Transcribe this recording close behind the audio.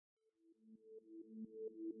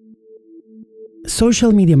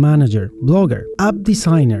Social media manager, blogger, app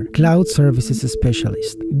designer, cloud services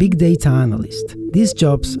specialist, big data analyst. These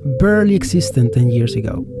jobs barely existed 10 years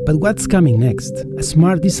ago. But what's coming next? A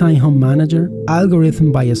smart design home manager,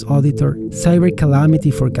 algorithm bias auditor, cyber calamity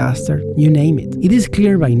forecaster, you name it. It is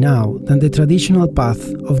clear by now that the traditional path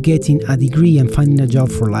of getting a degree and finding a job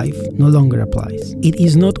for life no longer applies. It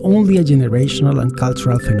is not only a generational and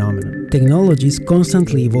cultural phenomenon. Technology is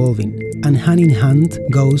constantly evolving, and hand in hand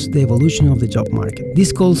goes the evolution of the job market.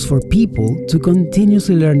 This calls for people to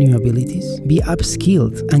continuously learn new abilities, be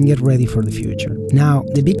upskilled, and get ready for the future. Now,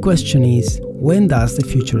 the big question is, when does the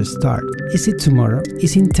future start? Is it tomorrow?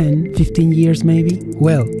 Is it in 10, 15 years maybe?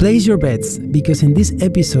 Well, place your bets, because in this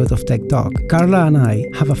episode of Tech Talk, Carla and I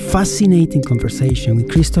have a fascinating conversation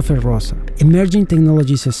with Christopher Rossa, Emerging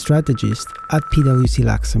Technologies Strategist at PwC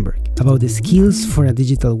Luxembourg, about the skills for a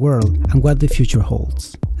digital world and what the future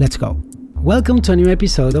holds. Let's go. Welcome to a new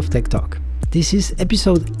episode of Tech Talk. This is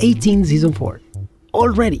episode 18, season 4.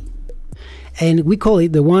 Already. And we call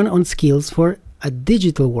it the one on skills for a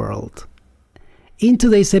digital world. In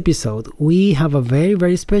today's episode, we have a very,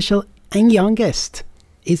 very special and young guest.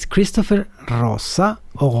 It's Christopher Rossa,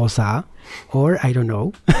 or I don't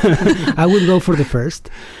know. I would go for the first.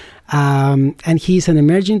 And he's an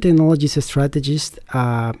emerging technologies strategist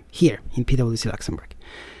here in PwC Luxembourg.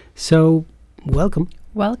 So, welcome.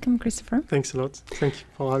 Welcome, Christopher. Thanks a lot. Thank you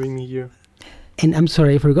for having me here. And I'm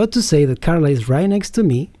sorry, I forgot to say that Carla is right next to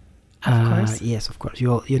me. Of course. Yes, of course.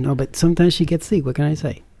 You know, but sometimes she gets sick. What can I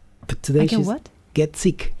say? But today she gets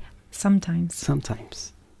sick.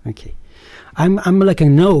 Sometimes. Okay. I'm like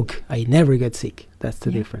an oak. I never get sick. That's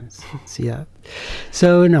the difference. See that?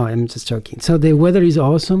 So no, I'm just joking. So the weather is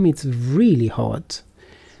awesome. It's really hot.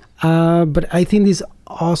 But I think this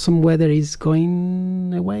awesome weather is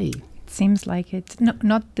going away. Seems like it. No,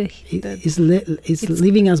 not it's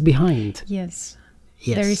leaving us behind. Yes.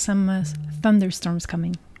 There is some thunderstorms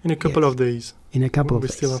coming. In a couple of days. In a couple of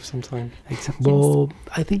days. We still have some time. Well,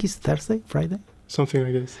 I think it's Thursday, Friday. Something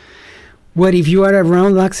like this. Well, if you are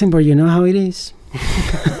around Luxembourg, you know how it is.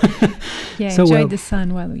 So enjoy the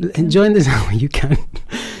sun while you can. Enjoy the sun when you can.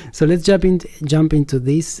 So let's jump into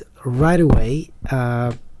this right away.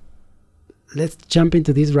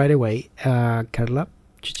 Carla,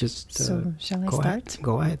 you just so shall I start?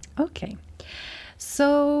 Go ahead. Okay.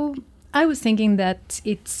 So I was thinking that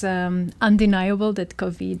it's undeniable that the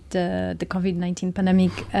COVID-19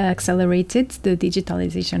 pandemic accelerated the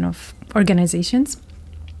digitalization of organizations.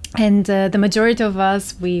 And the majority of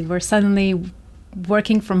us, we were suddenly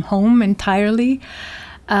working from home entirely.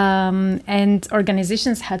 And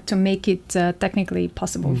organizations had to make it technically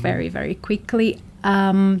possible very, very quickly.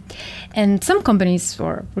 And some companies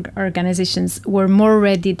or organizations were more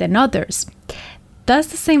ready than others. Does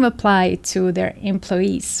the same apply to their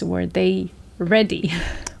employees? Were they ready?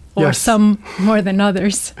 Or some more than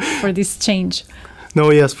others for this change? No,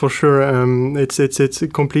 yes, for sure. It's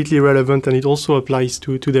completely relevant, and it also applies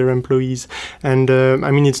to their employees. And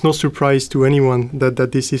I mean, it's no surprise to anyone that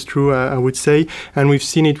this is true, I would say. And we've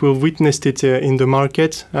seen it, we've witnessed it in the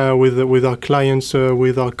market with our clients,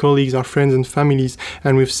 with our colleagues, our friends and families.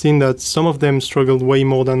 And we've seen that some of them struggled way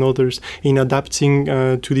more than others in adapting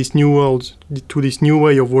to this new world, to this new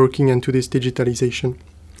way of working and to this digitalization.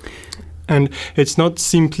 And it's not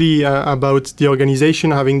simply about the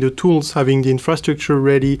organization having the tools, having the infrastructure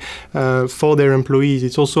ready for their employees.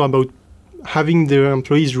 It's also about having their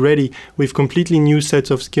employees ready with completely new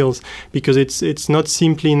sets of skills, because it's not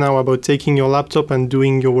simply now about taking your laptop and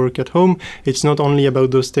doing your work at home. It's not only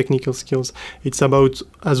about those technical skills. It's about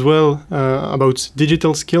as well about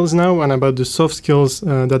digital skills now, and about the soft skills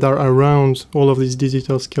that are around all of these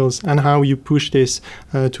digital skills, and how you push this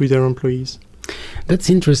to their employees. That's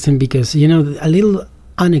interesting, because, you know, a little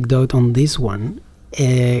anecdote on this one,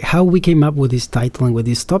 how we came up with this title and with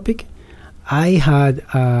this topic. I had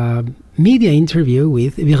a media interview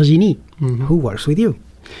with Virginie, who works with you.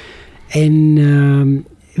 And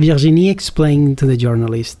Virginie explained to the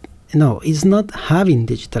journalist, no, it's not having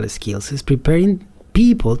digital skills, it's preparing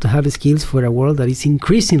people to have skills for a world that is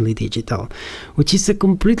increasingly digital, which is a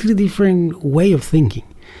completely different way of thinking.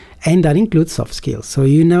 And that includes soft skills. So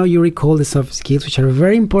you recall the soft skills, which are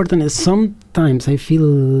very important, and sometimes I feel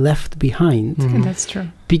left behind. That's true.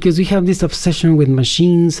 Because we have this obsession with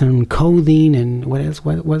machines and coding, and what else?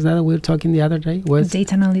 What was that we were talking the other day? Was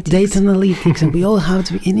data analytics. Data analytics, and we all have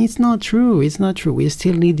to be, and it's not true. It's not true. We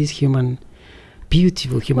still need this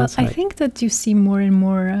beautiful human side. I think that you see more and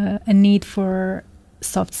more a need for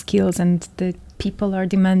soft skills, and the people are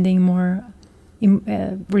demanding more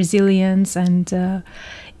resilience and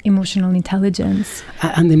emotional intelligence.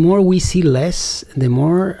 And the more we see less, the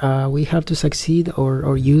more we have to succeed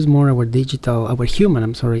or use more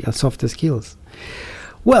our softer skills.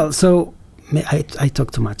 Well, so I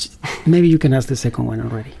talk too much. Maybe you can ask the second one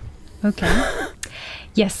already. Okay.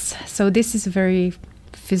 Yes. So this is a very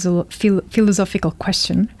philosophical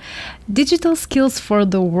question. Digital skills for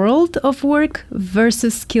the world of work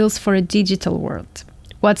versus skills for a digital world.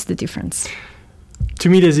 What's the difference? To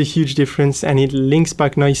me, there's a huge difference, and it links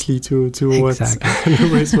back nicely to what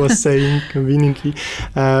Louis was saying conveniently.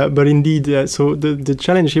 But indeed, so the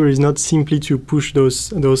challenge here is not simply to push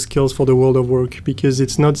those skills for the world of work, because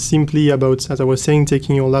it's not simply about, as I was saying,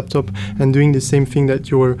 taking your laptop and doing the same thing that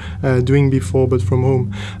you were doing before, but from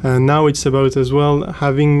home. Now it's about as well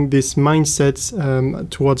having this mindset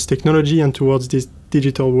towards technology and towards this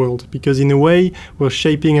digital world, because in a way we're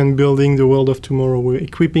shaping and building the world of tomorrow. We're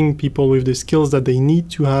equipping people with the skills that they need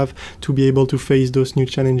to have to be able to face those new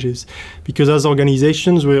challenges, because as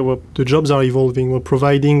organizations the jobs are evolving.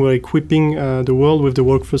 We're equipping the world with the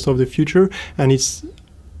workforce of the future, and it's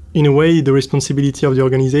in a way the responsibility of the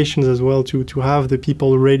organizations as well to have the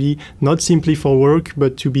people ready, not simply for work,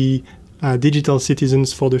 but to be digital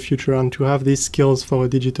citizens for the future and to have these skills for a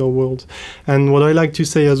digital world. And what I like to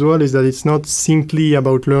say as well is that it's not simply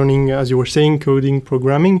about learning, as you were saying, coding,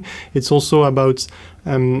 programming. It's also about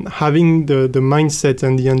having the mindset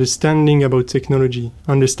and the understanding about technology,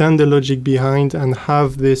 understand the logic behind, and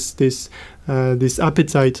have this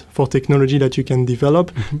appetite for technology that you can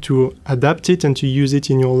develop to adapt it and to use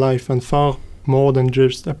it in your life, and far more than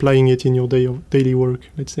just applying it in your daily work,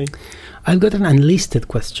 let's say. I've got an unlisted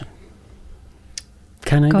question.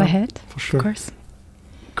 Can I go ahead? For sure. Of course.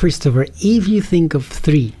 Christopher, if you think of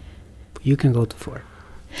 3, you can go to 4.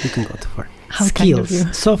 You can go to 4. How skills, kind of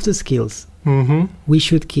you. softer skills, we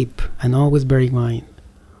should keep and always bear in mind.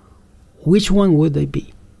 Which one would they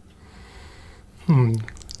be?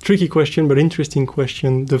 Tricky question, but interesting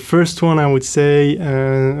question. The first one I would say,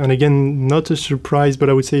 and again, not a surprise, but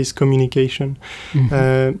I would say is communication.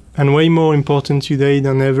 And way more important today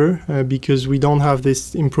than ever, because we don't have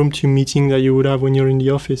this impromptu meeting that you would have when you're in the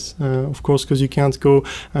office, of course, because you can't go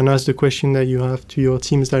and ask the question that you have to your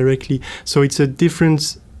teams directly. So it's a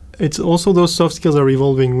different. It's also those soft skills are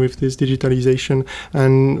evolving with this digitalization,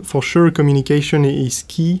 and for sure communication is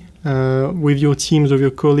key with your teams, with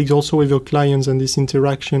your colleagues, also with your clients, and this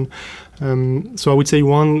interaction. So I would say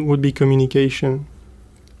one would be communication.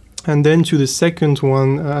 And then to the second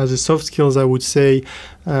one, as a soft skills, I would say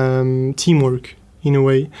teamwork in a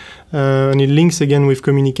way. And it links again with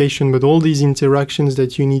communication, but all these interactions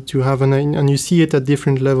that you need to have, and you see it at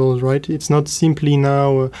different levels, right? It's not simply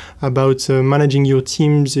now about managing your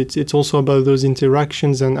teams, it's also about those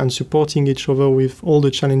interactions and supporting each other with all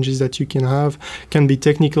the challenges that you can have. Can be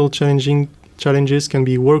technical challenges, can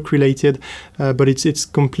be work related, but it's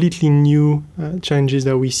completely new challenges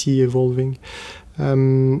that we see evolving.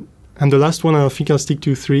 And the last one, I think I'll stick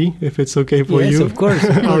to 3, if it's okay for you. Yes, of course.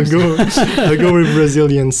 I'll go with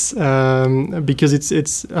resilience, because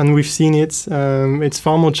it's and we've seen it. It's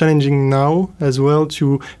far more challenging now as well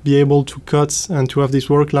to be able to cut and to have this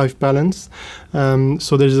work-life balance.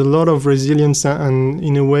 So there's a lot of resilience and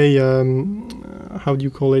in a way, how do you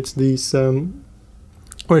call it? This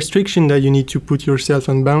restriction that you need to put yourself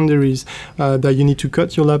and boundaries, that you need to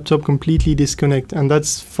cut your laptop, completely disconnect, and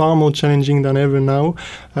that's far more challenging than ever now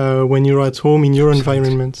when you're at home in your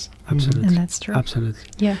environment. Absolutely. And that's true.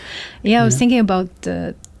 Absolutely. I was thinking about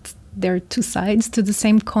there are 2 sides to the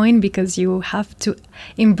same coin, because you have to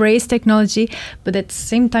embrace technology, but at the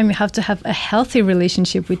same time you have to have a healthy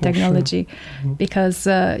relationship with technology, because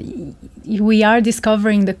we are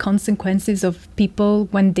discovering the consequences of people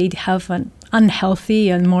when they have an unhealthy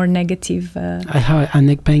and more negative. I have a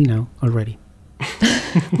neck pain now already.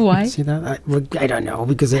 Why? See that? I don't know,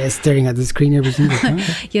 because I'm staring at the screen every single time.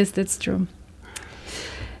 Yes, that's true.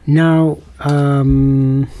 Now,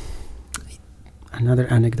 another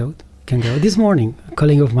anecdote can go. This morning, a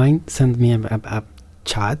colleague of mine sent me a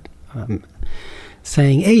chat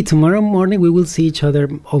saying, "Hey, tomorrow morning we will see each other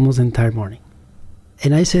almost the entire morning."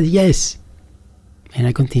 And I said, "Yes." And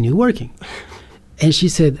I continued working. And she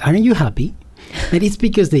said, "Aren't you happy?" And it's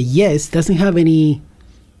because the yes doesn't have any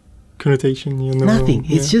connotation, nothing.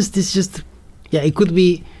 It's just, it could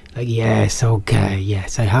be like, yes, okay,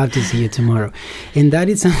 yes, I have to see you tomorrow. And that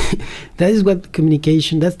is what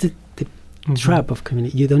communication, that's the trap of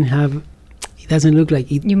communication. You don't have, it doesn't look like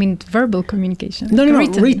it. You mean verbal communication? No,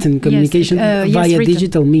 written communication via written.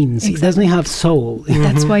 Digital means. Exactly. It doesn't have soul.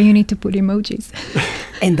 That's why you need to put emojis.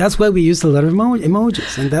 And that's why we use a lot of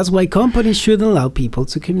emojis. And that's why companies should allow people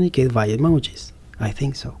to communicate via emojis. I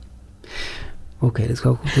think so. Okay, let's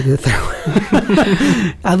go to the third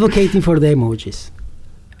one. Advocating for the emojis.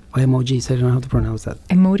 Or emojis, I don't know how to pronounce that.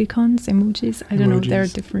 Emoticons, emojis, I don't know, they're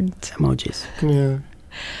Emojis. different. Emojis. Yeah.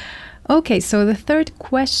 Okay, so the third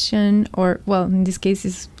question, or well, in this case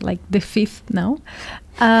is like the fifth now.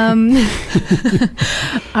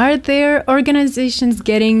 Are there organizations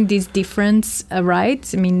getting this difference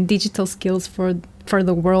right? I mean, digital skills for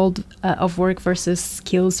the world of work versus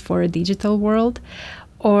skills for a digital world?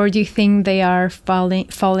 Or do you think they are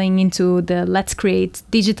falling into the let's create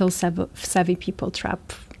digital savvy people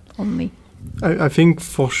trap only? I think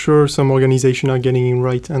for sure some organizations are getting it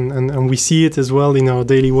right, and we see it as well in our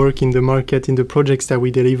daily work in the market, in the projects that we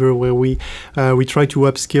deliver, where we try to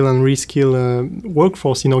upskill and reskill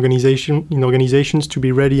workforce in organizations to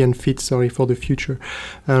be ready and fit for the future.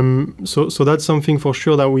 So that's something for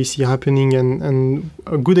sure that we see happening, and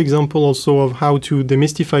a good example also of how to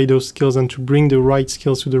demystify those skills and to bring the right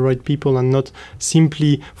skills to the right people and not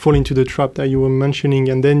simply fall into the trap that you were mentioning,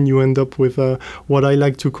 and then you end up with what I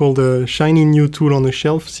like to call the shiny new tool on the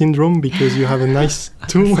shelf syndrome, because you have a nice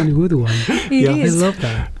tool. That's a good one. It is. I love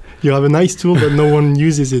that. You have a nice tool, but no one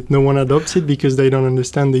uses it, no one adopts it because they don't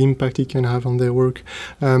understand the impact it can have on their work.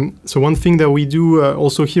 So one thing that we do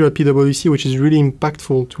also here at PwC, which is really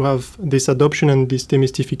impactful to have this adoption and this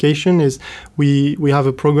demystification, is we have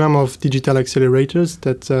a program of digital accelerators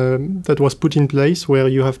that was put in place, where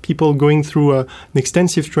you have people going through an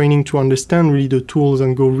extensive training to understand really the tools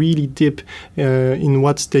and go really deep in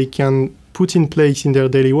what they can put in place in their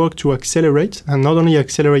daily work to accelerate, and not only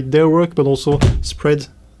accelerate their work, but also spread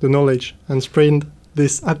the knowledge and spread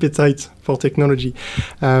this appetite for technology.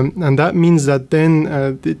 And that means that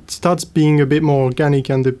then it starts being a bit more organic,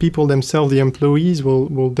 and the people themselves, the employees,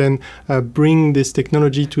 will then bring this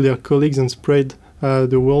technology to their colleagues and spread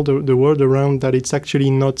the word around that it's actually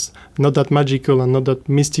not that magical and not that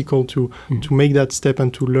mystical to make that step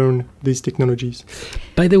and to learn these technologies.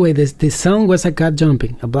 By the way, the sound was a cat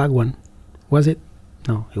jumping, a black one. Was it?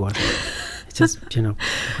 No, it wasn't. It's just, it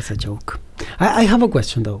was a joke. I have a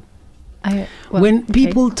question, though. When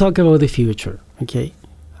people talk about the future, okay,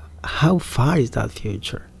 how far is that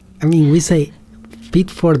future? I mean, we say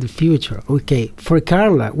fit for the future. Okay, for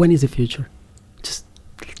Carla, when is the future?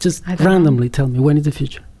 Just randomly tell me, when is the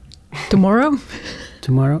future? Tomorrow?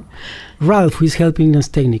 Tomorrow? Ralph, who is helping us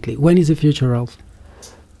technically, when is the future, Ralph?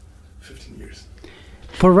 15 years.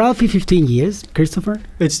 For Ralph, 15 years. Christopher?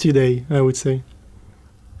 It's today, I would say.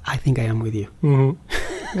 I think I am with you.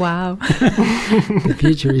 Mm-hmm. Wow. The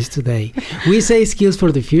future is today. We say skills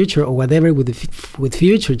for the future or whatever with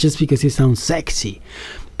future just because it sounds sexy.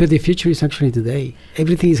 But the future is actually today.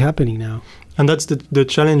 Everything is happening now. And that's the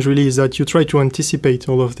challenge really, is that you try to anticipate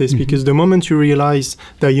all of this, because the moment you realize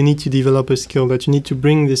that you need to develop a skill, that you need to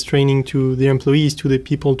bring this training to the employees, to the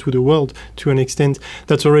people, to the world, to an extent,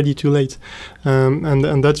 that's already too late.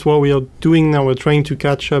 And that's what we are doing now. We're trying to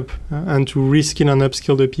catch up and to reskill and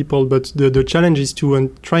upskill the people. But the challenge is to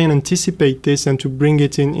try and anticipate this and to bring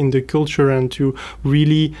it in the culture and to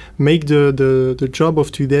really make the job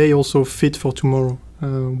of today also fit for tomorrow.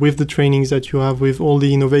 With the trainings that you have, with all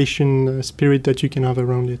the innovation spirit that you can have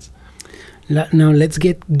around it. Now let's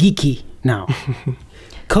get geeky now.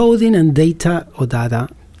 Coding and data or data,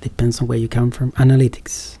 depends on where you come from,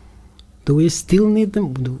 analytics. Do we still need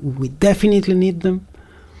them? Do we definitely need them?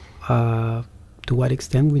 To what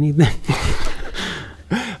extent we need them?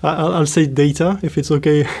 I'll say data, if it's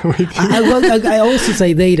okay with you. I also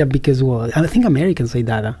say data because, well, I think Americans say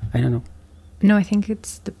data. I don't know. No, I think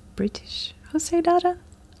it's the British who say data.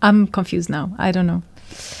 I'm confused now. I don't know.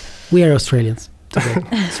 We are Australians.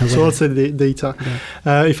 So I'll say data.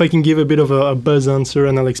 Yeah. If I can give a bit of a buzz answer,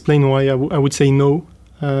 and I'll explain why I would say no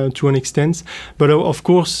to an extent. But of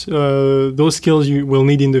course, those skills you will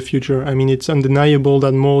need in the future. I mean, it's undeniable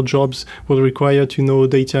that more jobs will require to know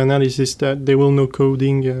data analysis, that they will know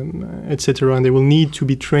coding, etc. And they will need to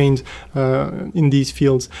be trained in these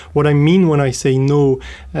fields. What I mean when I say no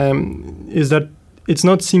is that it's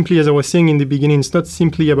not simply, as I was saying in the beginning, it's not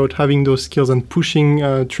simply about having those skills and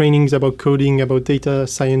pushing trainings about coding, about data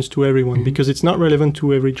science to everyone, because it's not relevant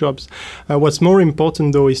to every job. What's more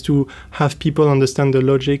important, though, is to have people understand the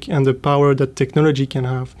logic and the power that technology can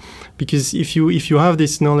have. Because if you have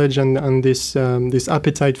this knowledge and this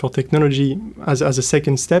appetite for technology as a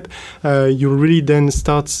second step, you really then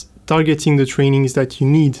start targeting the trainings that you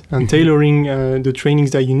need and tailoring the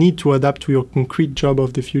trainings that you need to adapt to your concrete job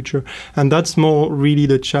of the future. And that's more really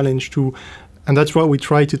the challenge too. And that's what we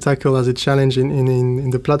try to tackle as a challenge in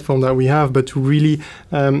the platform that we have, but to really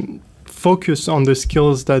focus on the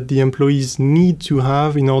skills that the employees need to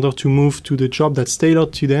have in order to move to the job that's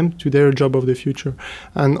tailored to them, to their job of the future.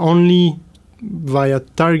 And only via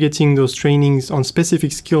targeting those trainings on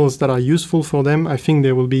specific skills that are useful for them, I think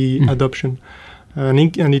there will be adoption. And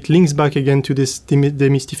it links back again to this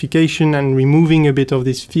demystification and removing a bit of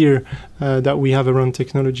this fear that we have around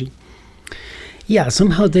technology. Yeah,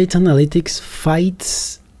 somehow data analytics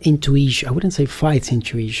fights intuition. I wouldn't say fights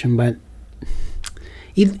intuition, but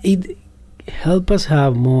it helps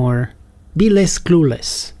us be less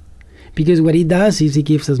clueless. Because what it does is it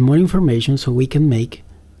gives us more information so we can make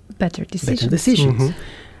better decisions. Mm-hmm.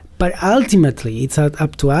 But ultimately, it's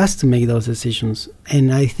up to us to make those decisions.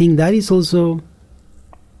 And I think that is also,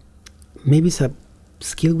 maybe it's a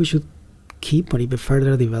skill we should keep or even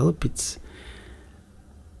further develop. It's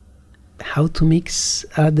how to mix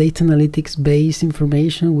data analytics-based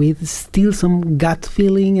information with still some gut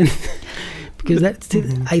feeling. And because that's still,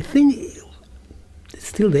 I think it's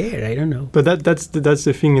still there. I don't know. But that's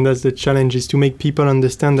the thing, and that's the challenge, is to make people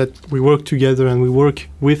understand that we work together and we work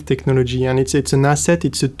with technology, and it's an asset,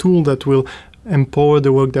 it's a tool that will empower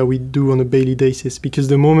the work that we do on a daily basis.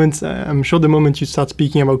 Because I'm sure the moment you start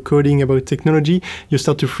speaking about coding, about technology, you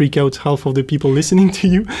start to freak out half of the people listening to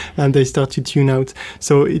you, and they start to tune out.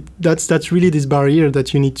 So that's really this barrier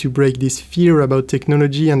that you need to break, this fear about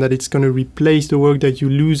technology, and that it's going to replace the work, that you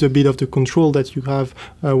lose a bit of the control that you have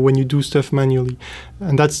when you do stuff manually.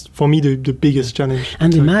 And that's, for me, the biggest challenge.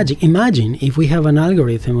 And imagine if we have an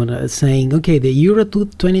algorithm saying, okay, the Euro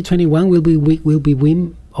 2021 will be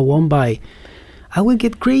won by. I will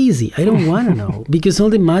get crazy. I don't want to know, because all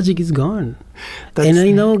the magic is gone. And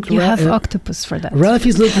I know you have octopus for that. Ralph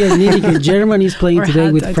is looking at me because Germany is playing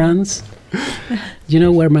today with France. You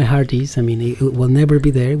know where my heart is. I mean, it will never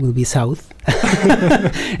be there. It will be south.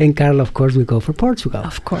 And Carl, of course, will go for Portugal.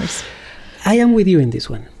 Of course. I am with you in this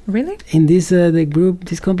one. Really? In this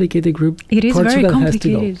this complicated group, it is Portugal very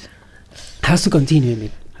complicated. Has to continue. I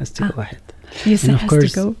mean, has to go ahead. You said has to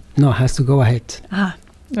go? No, has to go ahead.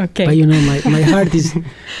 Okay. But you know, my heart is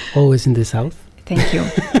always in the south. Thank you.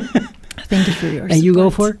 Thank you for your support. And you go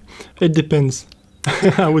for? It depends.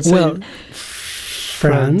 I would say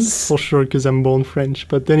France for sure, because I'm born French.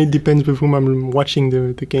 But then it depends with whom I'm watching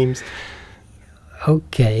the games.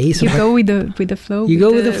 Okay, so you go with the flow. You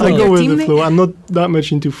go with the flow. I go with the flow. I'm not that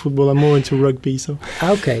much into football. I'm more into rugby. So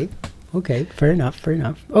okay, fair enough.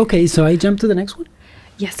 Okay, so I jump to the next one.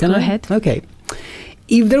 Yes, go ahead. Okay.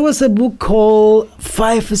 If there was a book called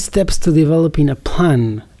 5 Steps to Developing a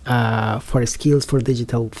Plan for Skills for the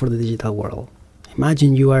Digital World,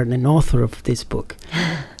 imagine you are an author of this book.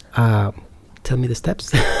 Tell me the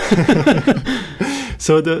steps.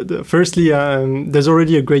 So firstly, there's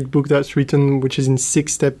already a great book that's written, which is in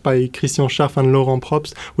 6 steps by Christian Scharf and Laurent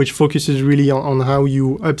Probst, which focuses really on how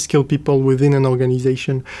you upskill people within an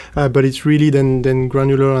organization. But it's really then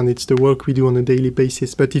granular, and it's the work we do on a daily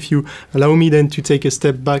basis. But if you allow me then to take a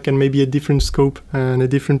step back and maybe a different scope and a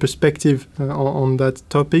different perspective on that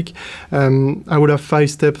topic, I would have 5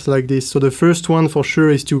 steps like this. So the first one for sure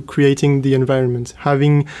is to creating the environment,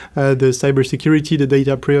 having the cybersecurity, the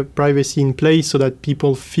data privacy in place, so that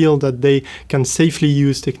people feel that they can safely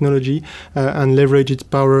use technology and leverage its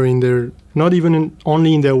power in their, not even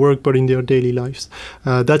only in their work, but in their daily lives.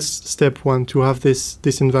 That's step 1, to have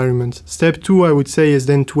this environment. Step 2, I would say, is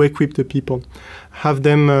then to equip the people. Have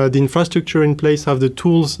them the infrastructure in place, have the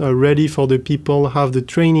tools ready for the people, have the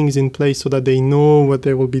trainings in place so that they know what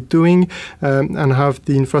they will be doing, and have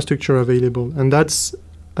the infrastructure available. And that's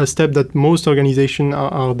a step that most organizations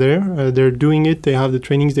are there. They're doing it. They have the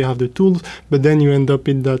trainings, they have the tools, but then you end up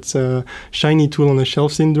in that shiny tool on a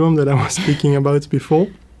shelf syndrome that I was speaking about before.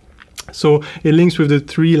 So it links with the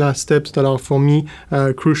 3 last steps that are, for me,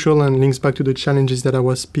 crucial, and links back to the challenges that I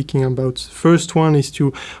was speaking about. First one is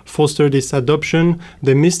to foster this adoption,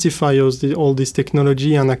 demystify all this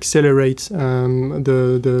technology, and accelerate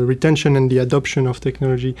the retention and the adoption of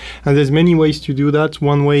technology. And there's many ways to do that.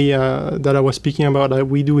 One way that I was speaking about that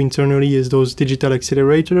we do internally is those digital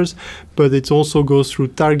accelerators, but it also goes through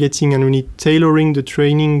targeting and really tailoring the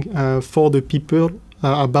training for the people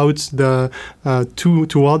about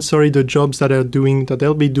towards the jobs that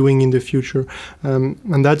they'll be doing in the future,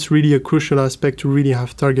 and that's really a crucial aspect, to really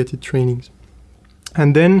have targeted trainings.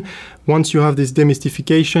 And then once you have this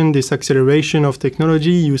demystification, this acceleration of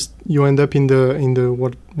technology, you end up in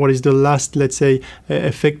the what is the last, let's say,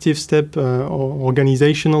 effective step or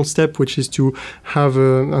organizational step, which is to have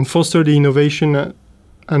and foster the innovation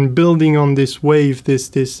and building on this wave, this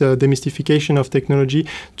demystification of technology,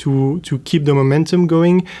 to keep the momentum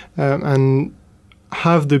going and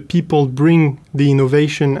have the people bring the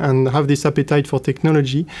innovation and have this appetite for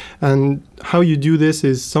technology. And how you do this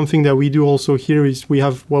is something that we do also here is we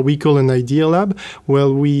have what we call an idea lab, where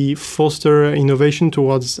we foster innovation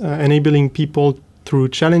towards enabling people through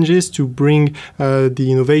challenges to bring the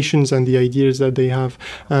innovations and the ideas that they have.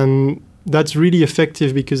 And that's really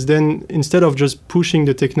effective, because then instead of just pushing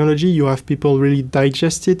the technology, you have people really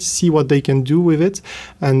digest it, see what they can do with it,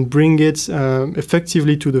 and bring it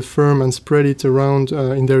effectively to the firm and spread it around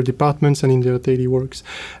in their departments and in their daily works.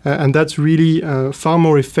 And that's really far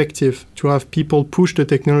more effective to have people push the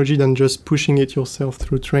technology than just pushing it yourself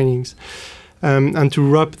through trainings. And to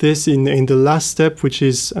wrap this in the last step, which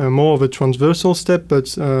is more of a transversal step, but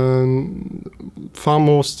far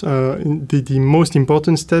most the most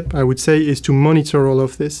important step, I would say, is to monitor all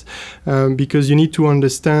of this, because you need to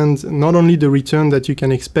understand not only the return that you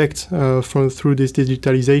can expect through this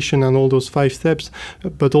digitalization and all those 5 steps,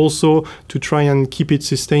 but also to try and keep it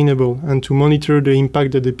sustainable and to monitor the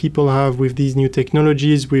impact that the people have with these new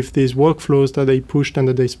technologies, with these workflows that they pushed and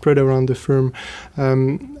that they spread around the firm.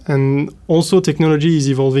 And also technology is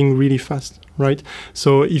evolving really fast, right?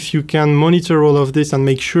 So if you can monitor all of this and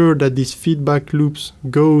make sure that these feedback loops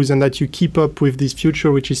goes and that you keep up with this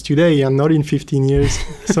future, which is today and not in 15 years,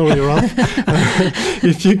 sorry, Ralph.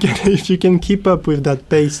 If you can keep up with that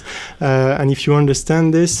pace, and if you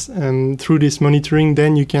understand this through this monitoring,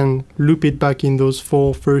 then you can loop it back in those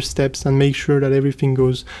 4 first steps and make sure that everything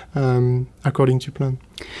goes according to plan.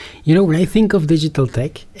 You know, when I think of digital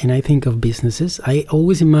tech and I think of businesses, I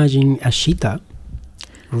always imagine a cheetah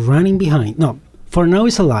running behind. No, for now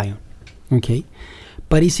it's a lion, okay?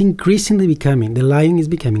 But it's increasingly becoming, the lion is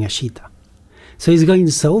becoming a cheetah. So it's going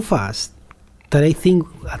so fast that I think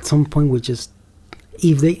at some point we just,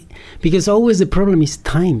 because always the problem is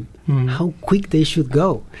time, how quick they should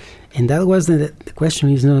go. And that was the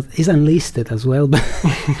question is unlisted as well, but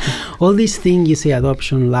all these things you say,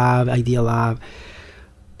 adoption lab, idea lab,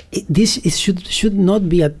 should not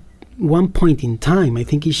be at one point in time. I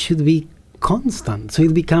think it should be constant, so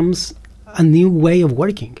it becomes a new way of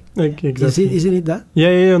working. Exactly. Isn't it that?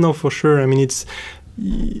 Yeah, no, for sure. I mean,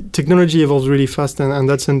 technology evolves really fast, and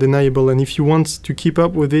that's undeniable. And if you want to keep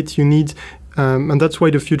up with it, you need, and that's why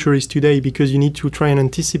the future is today, because you need to try and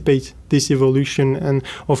anticipate this evolution. And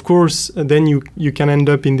of course, then you can end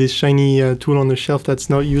up in this shiny tool on the shelf that's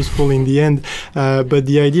not useful in the end. But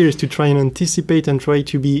the idea is to try and anticipate and try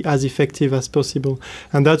to be as effective as possible.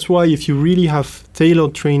 And that's why if you really have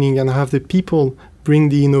tailored training and have the people bring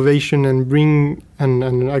the innovation and bring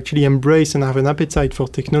and actually embrace and have an appetite for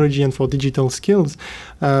technology and for digital skills,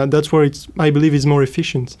 that's where I believe is more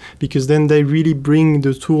efficient, because then they really bring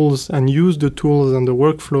the tools and use the tools and the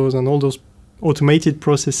workflows and all those automated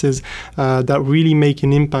processes that really make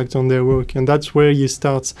an impact on their work. And that's where you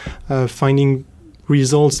start finding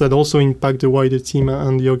results that also impact the wider team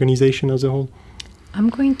and the organization as a whole. I'm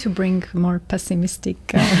going to bring more pessimistic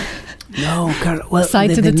no, Carla. Well,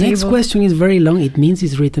 side to the next table. question is very long. It means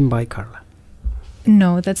it's written by Carla.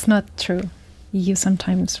 No, that's not true. You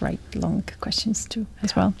sometimes write long questions too,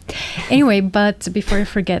 as well. Anyway, but before I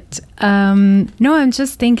forget, no, I'm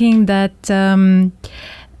just thinking that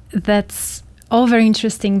that's all very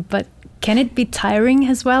interesting, but can it be tiring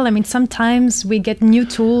as well? I mean, sometimes we get new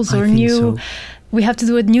tools or new... So. We have to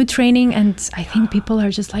do a new training, and I think people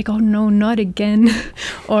are just like, oh no, not again.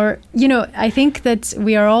 Or, I think that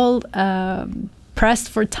we are all pressed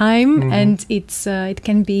for time, and it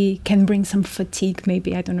can bring some fatigue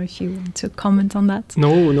maybe. I don't know if you want to comment on that.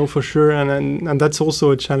 No, for sure. And that's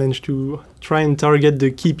also a challenge to try and target the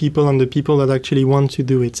key people and the people that actually want to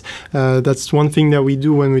do it. That's one thing that we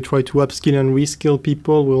do when we try to upskill and reskill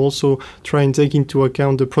people. We'll also try and take into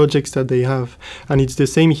account the projects that they have. And it's the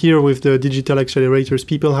same here with the digital accelerators.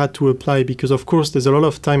 People had to apply because, of course, there's a lot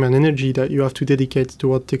of time and energy that you have to dedicate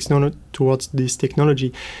towards this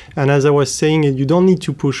technology. And as I was saying, you don't need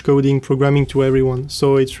to push coding, programming to everyone.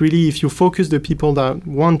 So it's really, if you focus the people that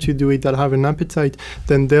want to do it, that have an appetite,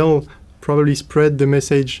 then they'll probably spread the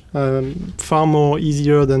message far more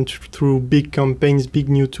easier than through big campaigns, big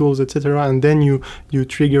new tools, etc. And then you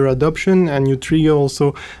trigger adoption, and you trigger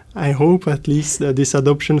also, I hope at least, this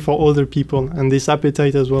adoption for other people and this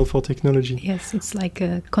appetite as well for technology. Yes, it's like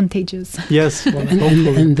contagious. Yes, well,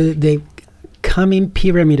 and the coming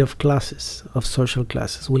pyramid of classes, of social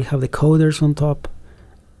classes, will have the coders on top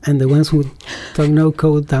and the ones who don't know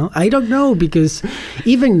code down. I don't know, because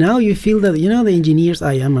even now you feel that, the engineers,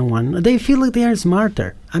 I am one, they feel like they are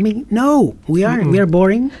smarter. I mean, no, we are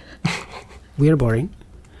boring. We are boring.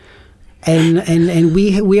 And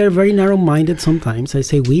we are very narrow-minded sometimes. I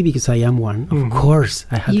say we because I am one. Of course,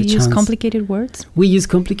 I have the chance. You use complicated words? We use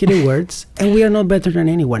complicated words, and we are not better than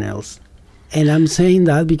anyone else. And I'm saying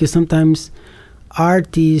that because sometimes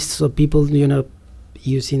artists or people,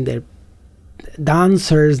 using their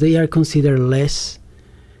dancers, they are considered less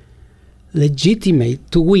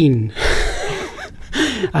legitimate to win.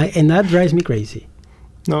 And that drives me crazy.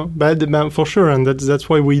 No, but for sure, and that's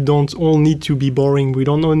why we don't all need to be boring. We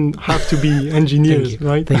don't all have to be engineers,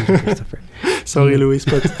 right? Thank you, Christopher. Sorry, Luis,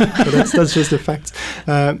 but that's just a fact.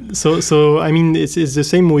 So I mean, it's the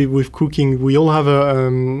same way with cooking. We all have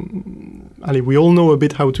we all know a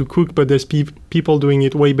bit how to cook, but there's people doing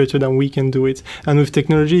it way better than we can do it. And with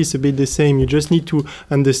technology, it's a bit the same. You just need to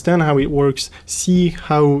understand how it works, see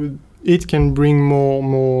how it can bring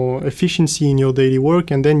more efficiency in your daily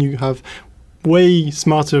work, and then you have way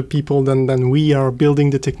smarter people than we are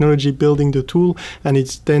building the technology, building the tool, and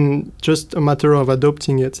it's then just a matter of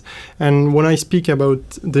adopting it. And when I speak about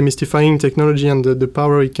demystifying technology and the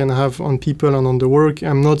power it can have on people and on the work,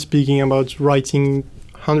 I'm not speaking about writing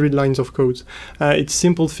 100 lines of code. It's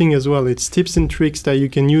simple thing as well. It's tips and tricks that you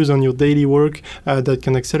can use on your daily work that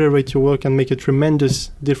can accelerate your work and make a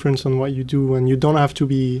tremendous difference on what you do, and you don't have to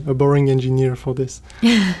be a boring engineer for this.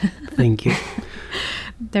 Thank you.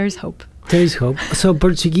 There's hope. There is hope. So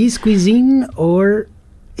Portuguese cuisine or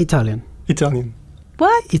Italian? Italian.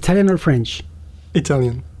 What? Italian or French?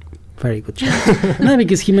 Italian. Very good choice. No,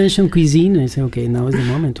 because he mentioned cuisine. I say, okay, now is the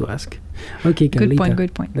moment to ask. Okay, Carlita.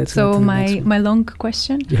 Good point. Let's so my long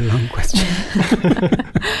question? Your long question.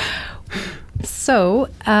 So,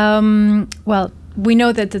 well, we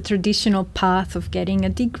know that the traditional path of getting a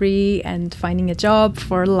degree and finding a job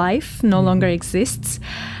for life no longer exists.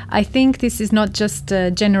 I think this is not just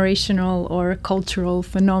a generational or cultural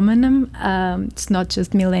phenomenon. It's not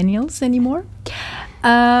just millennials anymore.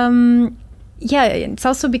 Yeah, it's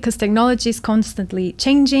also because technology is constantly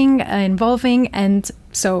changing, evolving, and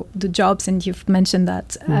so the jobs, and you've mentioned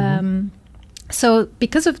that. So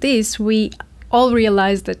because of this, we all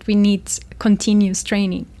realize that we need continuous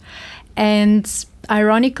training. And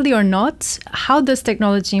ironically or not, how does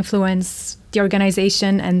technology influence the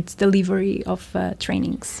organization and delivery of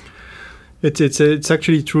trainings? It's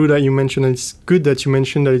actually true that you mentioned, and it's good that you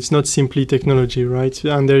mentioned that it's not simply technology, right?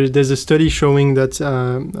 And there's a study showing that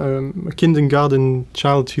a kindergarten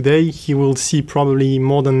child today, he will see probably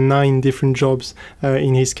more than 9 different jobs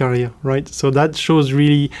in his career, right? So that shows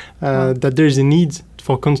really that there's a need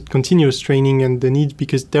for continuous training, and the need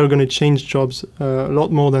because they're going to change jobs a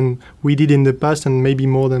lot more than we did in the past, and maybe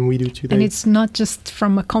more than we do today. And it's not just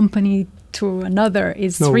from a company to another,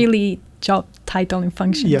 it's really job title and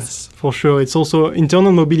functions. Yes, for sure. It's also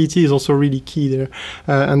internal mobility is also really key there,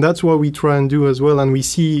 and that's what we try and do as well. And we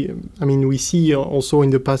see also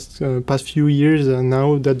in the past few years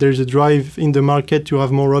now that there's a drive in the market to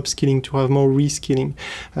have more upskilling, to have more reskilling.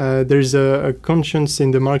 There's a conscience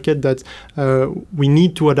in the market that we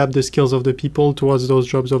need to adapt the skills of the people towards those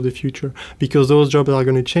jobs of the future, because those jobs are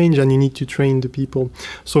going to change, and you need to train the people.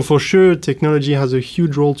 So for sure, technology has a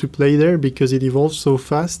huge role to play there because it evolves so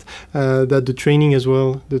fast that the training as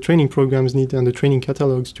well, the training programs need, and the training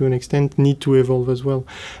catalogs to an extent need to evolve as well.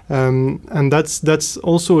 And that's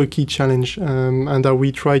also a key challenge, and that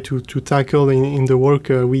we try to tackle in the work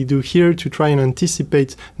we do here, to try and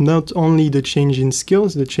anticipate not only the change in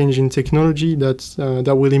skills, the change in technology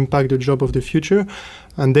that will impact the job of the future.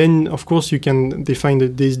 And then, of course, you can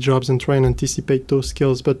define these jobs and try and anticipate those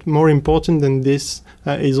skills. But more important than this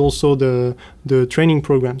is also the training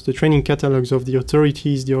programs, the training catalogs of the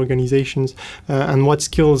authorities, the organizations, and what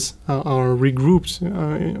skills are regrouped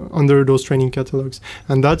under those training catalogs.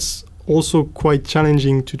 And that's also quite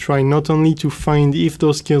challenging to try not only to find if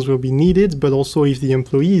those skills will be needed, but also if the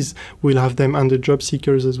employees will have them under job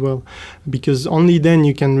seekers as well. Because only then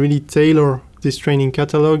you can really tailor this training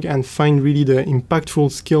catalog and find really the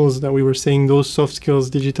impactful skills that we were saying, those soft skills,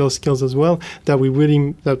 digital skills as well, that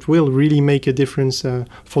will really make a difference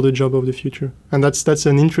for the job of the future. And that's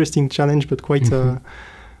an interesting challenge, but quite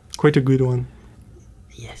a good one.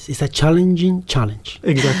 Yes, it's a challenging challenge.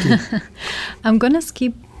 Exactly. I'm gonna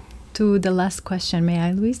skip to the last question, may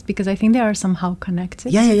I, Luis? Because I think they are somehow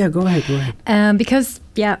connected. Yeah, go ahead. Because,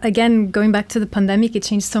 again, going back to the pandemic, it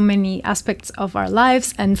changed so many aspects of our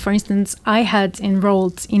lives. And for instance, I had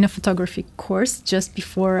enrolled in a photography course just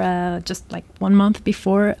before, just like 1 month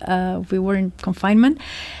before we were in confinement.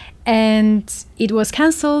 And it was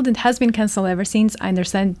cancelled. It has been cancelled ever since. I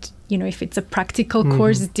understand, if it's a practical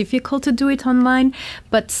course, it's difficult to do it online.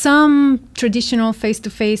 But some traditional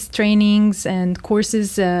face-to-face trainings and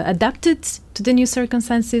courses adapted to the new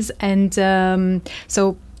circumstances. And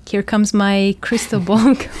so here comes my crystal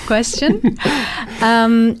ball question.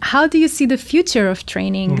 How do you see the future of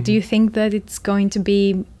training? Do you think that it's going to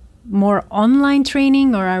be more online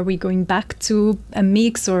training, or are we going back to a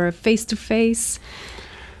mix or a face-to-face?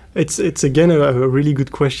 It's again a really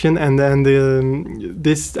good question, and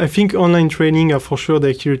this, I think online training are for sure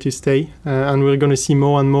they're here to stay, and we're going to see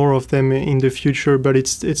more and more of them in the future. But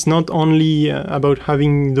it's not only about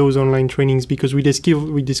having those online trainings, because we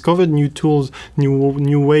discovered new tools,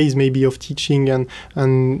 new ways maybe of teaching,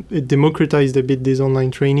 and it democratized a bit these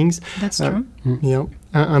online trainings. That's true. Yeah.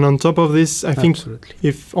 And on top of this, I think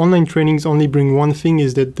if online trainings only bring one thing,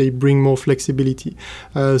 is that they bring more flexibility.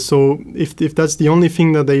 So if that's the only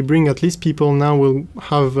thing that they bring, at least people now will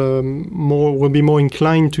have will be more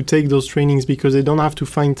inclined to take those trainings, because they don't have to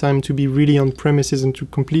find time to be really on premises and to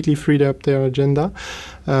completely free up their agenda.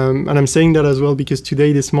 And I'm saying that as well because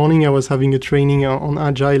this morning I was having a training on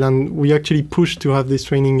Agile, and we actually pushed to have this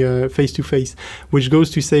training face-to-face, which goes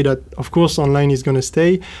to say that, of course, online is going to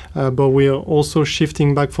stay, but we're also shifting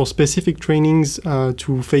back for specific trainings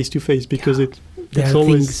to face-to-face, because it's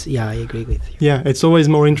always things, I agree with you. Yeah, it's always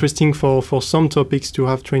more interesting for some topics to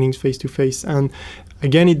have trainings face-to-face. And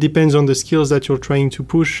again, it depends on the skills that you're trying to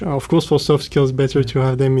push. Of course, for soft skills, better to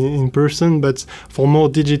have them in person, but for more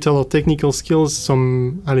digital or technical skills,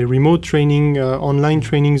 some remote training, online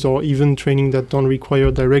trainings, or even training that don't require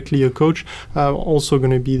directly a coach are also going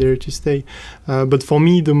to be there to stay. But for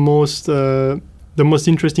me, the most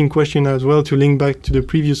interesting question as well, to link back to the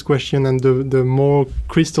previous question and the more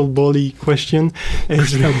crystal ball-y question,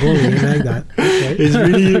 is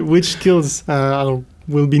really which skills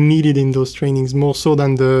will be needed in those trainings, more so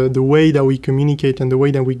than the way that we communicate and the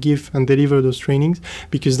way that we give and deliver those trainings,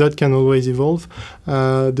 because that can always evolve.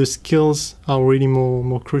 The skills are really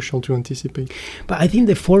more crucial to anticipate. But I think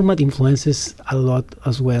the format influences a lot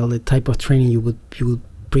as well, the type of training you would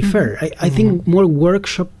prefer. I think more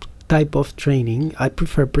workshop type of training, I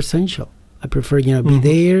prefer presential. I prefer, be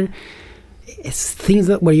there. It's things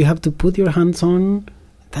where you have to put your hands on.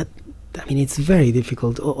 It's very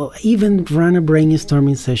difficult. Or even run a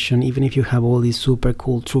brainstorming session, even if you have all these super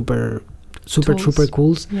trooper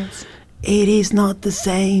tools. Yes. It is not the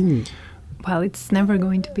same. Well, it's never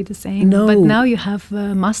going to be the same. No. But now you have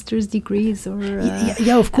master's degrees or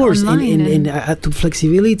of course. And to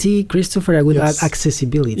flexibility, Christopher, I would add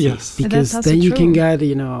accessibility. Yes. Because then you can get,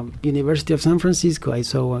 University of San Francisco. I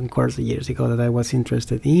saw one course years ago that I was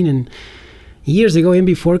interested in, and years ago, and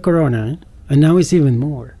before Corona, and now it's even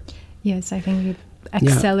more. Yes, I think it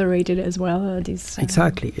accelerated as well.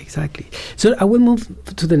 Exactly. So I will move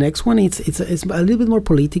to the next one. It's a little bit more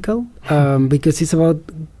political because it's about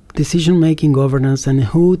decision-making, governance, and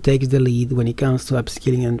who takes the lead when it comes to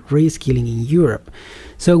upskilling and reskilling in Europe.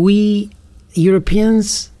 So we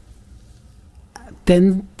Europeans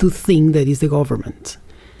tend to think that it's the government.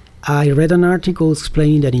 I read an article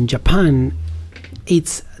explaining that in Japan,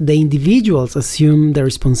 it's the individuals assume the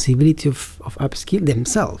responsibility of upskill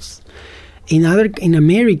themselves. In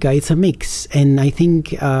America, it's a mix, and I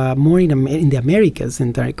think more in the Americas, the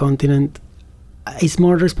entire continent, it's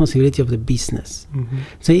more responsibility of the business.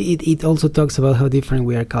 So it also talks about how different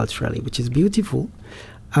we are culturally, which is beautiful.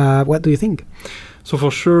 What do you think? So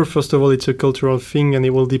for sure, first of all, it's a cultural thing, and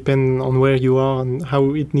it will depend on where you are and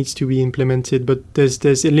how it needs to be implemented. But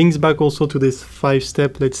it links back also to this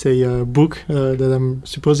 5-step, let's say, book that I'm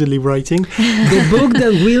supposedly writing. The book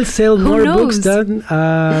that will sell more books than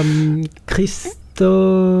I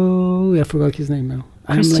forgot his name now.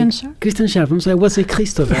 Christian Sharp. I'm sorry, I was a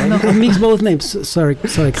Christopher. I mix both names. Sorry,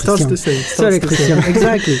 Christian. Starts the same. Sorry, Christian.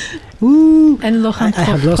 Exactly. Woo! And I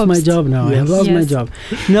have lost my job now. Yes. I have lost my job.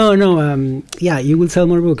 No. You will sell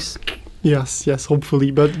more books. Yes.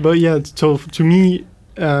 Hopefully, but yeah. So to me.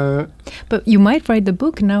 But you might write the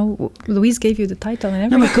book now. Louise gave you the title and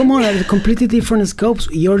everything. No, but come on, completely different scopes.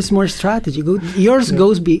 Yours is more strategy. Yours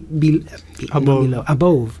goes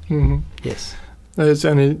above. Yes.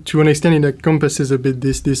 And to an extent, it encompasses a bit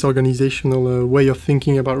this organizational way of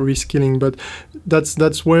thinking about reskilling. But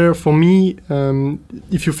that's where, for me,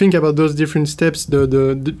 if you think about those different steps,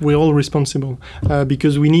 we're all responsible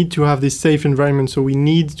because we need to have this safe environment. So we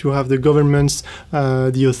need to have the governments,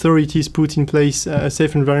 the authorities put in place a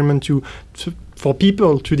safe environment for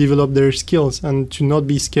people to develop their skills and to not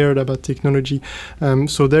be scared about technology.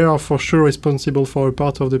 So they are for sure responsible for a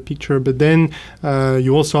part of the picture. But then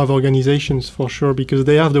you also have organizations for sure, because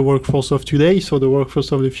they have the workforce of today, so the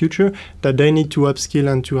workforce of the future, that they need to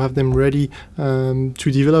upskill and to have them ready to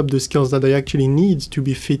develop the skills that they actually need to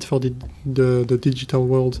be fit for the digital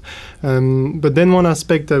world. But then one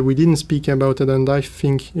aspect that we didn't speak about and I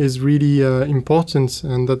think is really important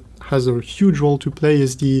and that has a huge role to play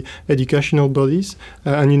is the educational bodies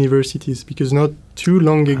and universities, because not too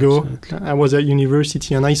long ago I was at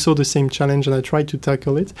university and I saw the same challenge and I tried to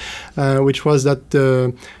tackle it, which was that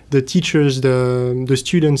the teachers, the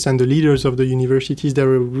students and the leaders of the universities, they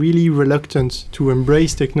were really reluctant to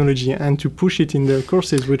embrace technology and to push it in their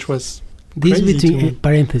courses, which was this between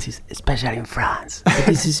parentheses, especially in France.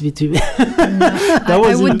 This is between.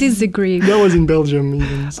 I would disagree. That was in Belgium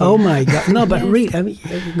even. So. Oh my God! No, but really, I mean,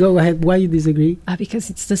 go ahead. Why you disagree? Because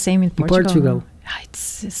it's the same in Portugal.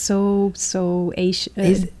 It's so Asian.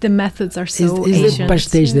 The methods are so Asian. Is the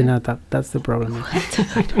pastéis de nata? That's the problem.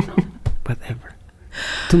 I don't know. Whatever.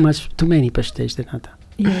 Too many pastéis de nata.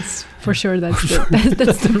 Yes, for sure. That's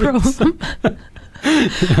the problem.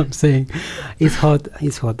 I'm saying it's hot.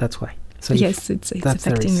 It's hot. That's why. So yes, it's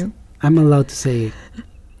affecting you. I'm allowed to say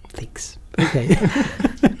things. Okay.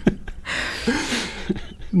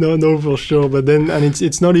 No, for sure. But then, and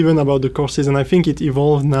it's not even about the courses. And I think it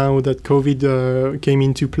evolved now that COVID came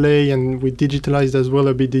into play, and we digitalized as well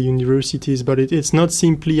a bit the universities. But it's not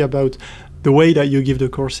simply about the way that you give the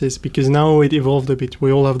courses, because now it evolved a bit.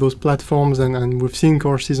 We all have those platforms and we've seen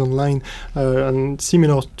courses online and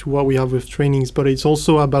similar to what we have with trainings, but it's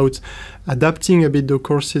also about adapting a bit the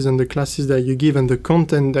courses and the classes that you give and the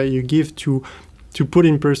content that you give to put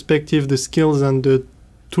in perspective the skills and the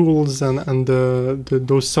tools and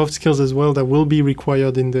those soft skills as well that will be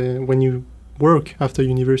required when you work after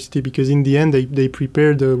university, because in the end they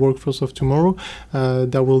prepare the workforce of tomorrow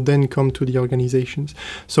that will then come to the organizations.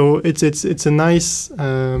 So it's a nice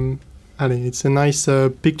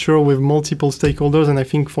picture with multiple stakeholders, and I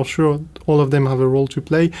think for sure all of them have a role to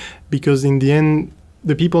play, because in the end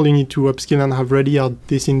the people you need to upskill and have ready are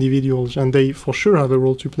these individuals, and they for sure have a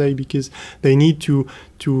role to play because they need to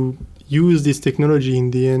use this technology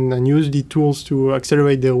in the end and use the tools to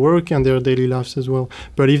accelerate their work and their daily lives as well.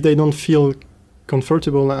 But if they don't feel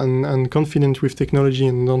comfortable and confident with technology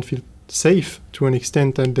and don't feel safe to an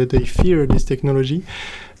extent and that they fear this technology,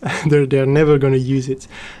 they're never going to use it.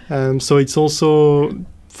 So it's also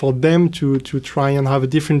for them to try and have a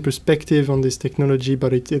different perspective on this technology,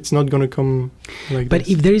 but it's not going to come like but this.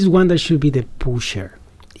 If there is one that should be the pusher,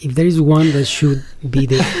 if there is one that should be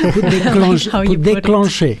the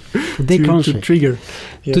to trigger.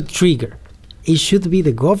 Yeah. To trigger, it should be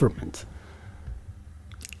the government.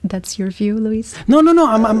 That's your view, Luis? No.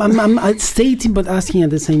 I'm stating but asking at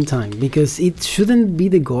the same time, because it shouldn't be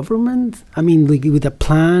the government. I mean, like, with a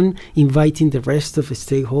plan, inviting the rest of the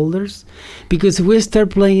stakeholders. Because if we start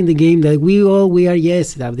playing the game that we are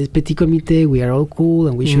yes, this petit comité, we are all cool,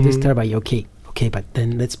 and we should start by okay, but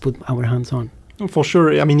then let's put our hands on. For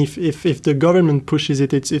sure. I mean, if the government pushes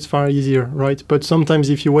it, it's far easier, right? But sometimes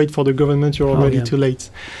if you wait for the government, you're already too late.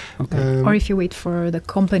 Okay. Or if you wait for the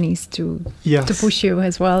companies to push you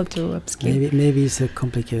as well to upskill. Maybe it's a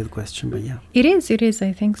complicated question, but yeah. It is,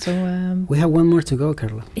 I think so. We have one more to go,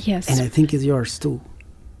 Carla. Yes. And I think it's yours too.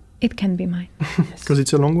 It can be mine. Because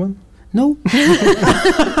it's a long one? No.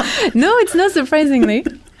 No, it's not, surprisingly.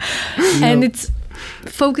 No. And it's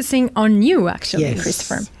focusing on you, actually, yes.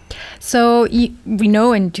 Christopher. So we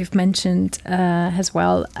know, and you've mentioned as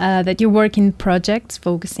well, that you work in projects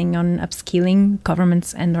focusing on upskilling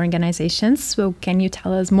governments and organizations. So can you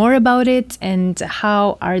tell us more about it, and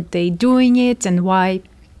how are they doing it, and why?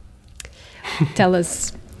 Tell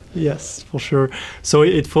us. Yes, for sure. So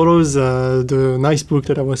it follows the nice book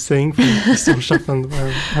that I was saying from Christopher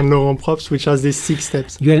Rossa and Laurent Probst, which has these 6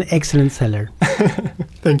 steps. You're an excellent seller.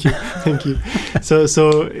 Thank you.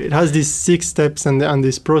 So it has these 6 steps and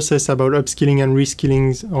this process about upskilling and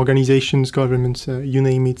reskilling organizations, governments, you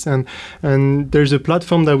name it. And there's a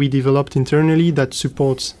platform that we developed internally that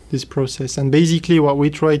supports this process. And basically what we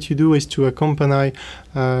try to do is to accompany,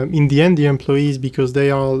 in the end, the employees, because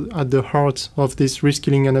they are at the heart of this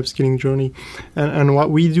reskilling and upskilling journey. And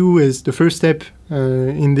what we do is the first step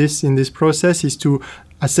in this process is to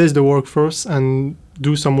assess the workforce and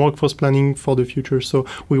do some workforce planning for the future. So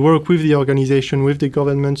we work with the organization, with the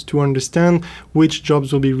government, to understand which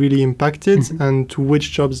jobs will be really impacted and to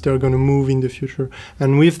which jobs they're going to move in the future.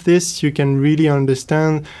 And with this, you can really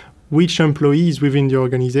understand which employees within the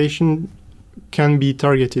organization can be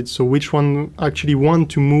targeted. So which one actually want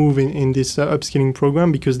to move in this upskilling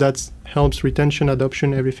program, because that helps retention,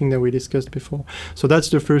 adoption, everything that we discussed before. So that's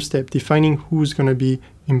the first step, defining who's going to be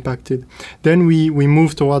impacted. Then we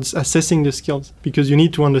move towards assessing the skills, because you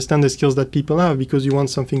need to understand the skills that people have, because you want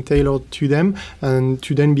something tailored to them, and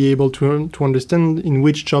to then be able to understand in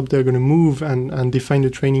which job they're going to move and define the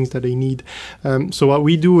trainings that they need. So what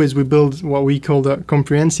we do is we build what we call the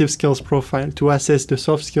comprehensive skills profile to assess the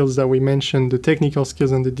soft skills that we mentioned, the technical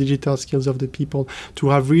skills and the digital skills of the people, to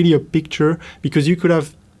have really a picture, because you could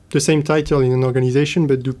have the same title in an organization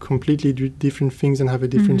but do completely different things and have a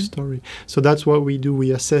different story. So that's what we do.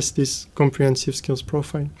 We assess this comprehensive skills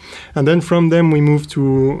profile. And then from them we move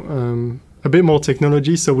to a bit more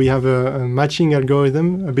technology. So we have a matching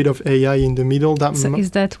algorithm, a bit of AI in the middle. So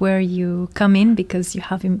is that where you come in, because you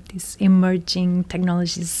have this emerging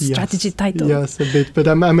technologies strategy title? Yes, a bit. But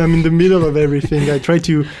I'm in the middle of everything. I try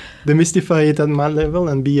to demystify it at my level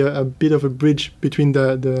and be a bit of a bridge between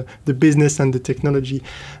the business and the technology.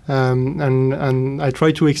 And I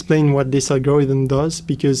try to explain what this algorithm does,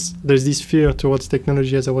 because there's this fear towards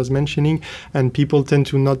technology, as I was mentioning, and people tend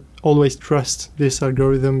to not always trust this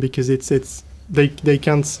algorithm because they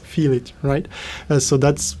can't feel it, right? So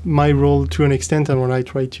that's my role to an extent, and what I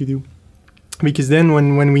try to do. Because then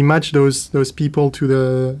when we match those people to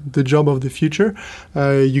the job of the future,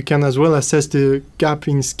 you can as well assess the gap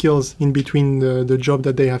in skills in between the job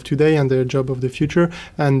that they have today and their job of the future,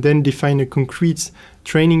 and then define a concrete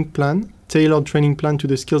training plan, tailored training plan to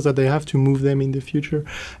the skills that they have to move them in the future,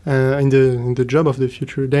 in the job of the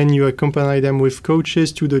future. Then you accompany them with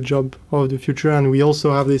coaches to the job of the future, and we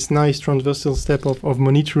also have this nice transversal step of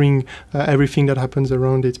monitoring everything that happens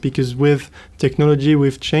around it, because with technology,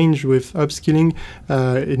 with change, with upskilling,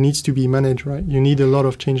 it needs to be managed, right? You need a lot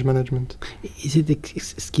of change management. Is it a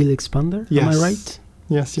skill expander? Yes. Am I right?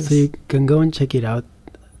 Yes. So you can go and check it out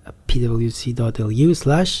at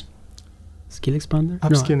pwc.lu/skill expander?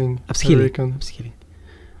 Upskilling. No, upskilling.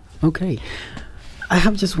 Okay. I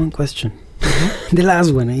have just one question. The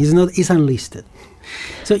last one is unlisted.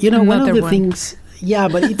 So one of the things. Yeah,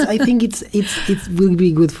 but I think it will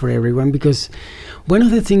be good for everyone, because one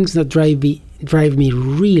of the things that drive me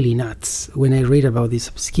really nuts when I read about this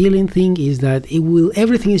upskilling thing is that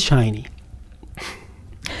everything is shiny.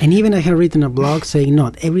 And even I have written a blog saying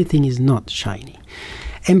not everything is not shiny.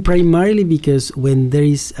 And primarily because when there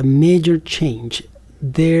is a major change,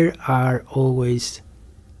 there are always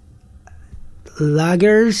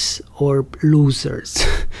laggers or losers.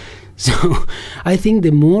 So I think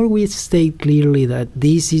the more we state clearly that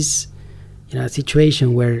this is a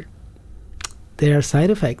situation where there are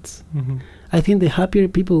side effects, I think the happier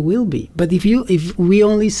people will be. But if we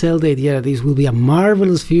only sell the idea that this will be a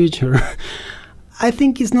marvelous future, I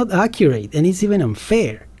think it's not accurate, and it's even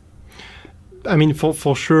unfair. I mean,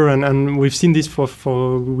 for sure, and we've seen this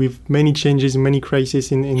with many changes, many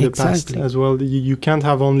crises in the past as well. You can't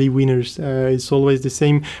have only winners. It's always the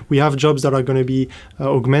same. We have jobs that are going to be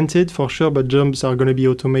augmented for sure, but jobs are going to be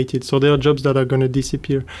automated. So there are jobs that are going to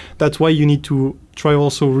disappear. That's why you need to try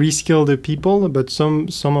also reskill the people, but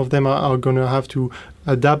some of them are going to have to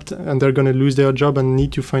adapt, and they're going to lose their job and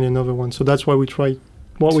need to find another one. So that's why we try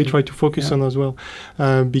to focus on as well,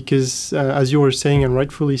 because as you were saying, and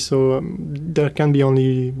rightfully so, there can be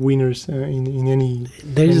only winners in any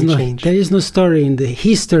change. There is no story in the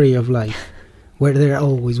history of life where there are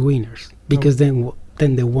always winners, because then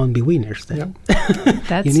there won't be winners then.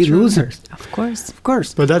 That's you need true. losers. Of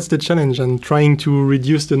course. But that's the challenge, and trying to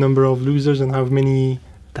reduce the number of losers and have many.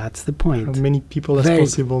 That's the point. As many people as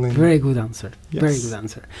possible. Very good answer. Yes. Very good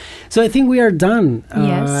answer. So I think we are done.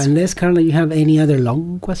 Yes. Unless, Carla, you have any other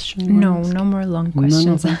long questions? No more long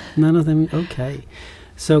questions. None of them? Okay.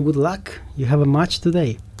 So good luck. You have a match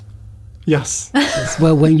today. Yes.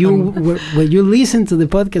 Well, when you listen to the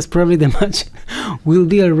podcast, probably the match will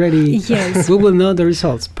be already. Yes. We will know the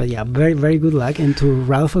results. But yeah, very, very good luck. And to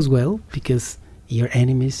Ralph as well, because your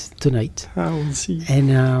enemies tonight. I will see.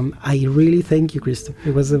 And I really thank you, Christopher.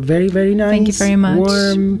 It was a very, very nice, thank you very much.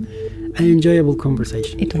 Warm and enjoyable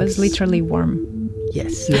conversation. It was literally warm.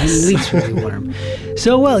 Yes, literally warm.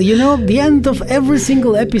 So, well, the end of every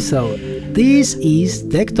single episode. This is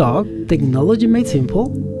Tech Talk, Technology Made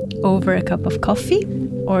Simple. Over a cup of coffee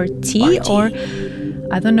or tea. Or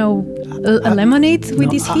I don't know, a lemonade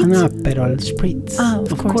with this heat? No, Aperol Spritz.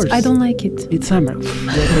 Of course. I don't like it. It's summer.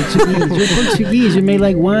 You're Portuguese. You may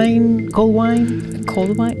like wine, cold wine?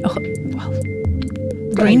 Cold wine? Oh, well,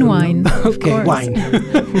 green wine. Okay, wine.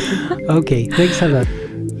 Okay, thanks a lot.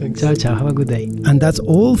 Thanks. Ciao. Have a good day. And that's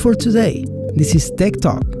all for today. This is Tech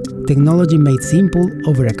Talk, Technology Made Simple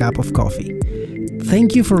over a cup of coffee.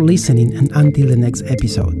 Thank you for listening, and until the next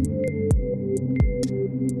episode.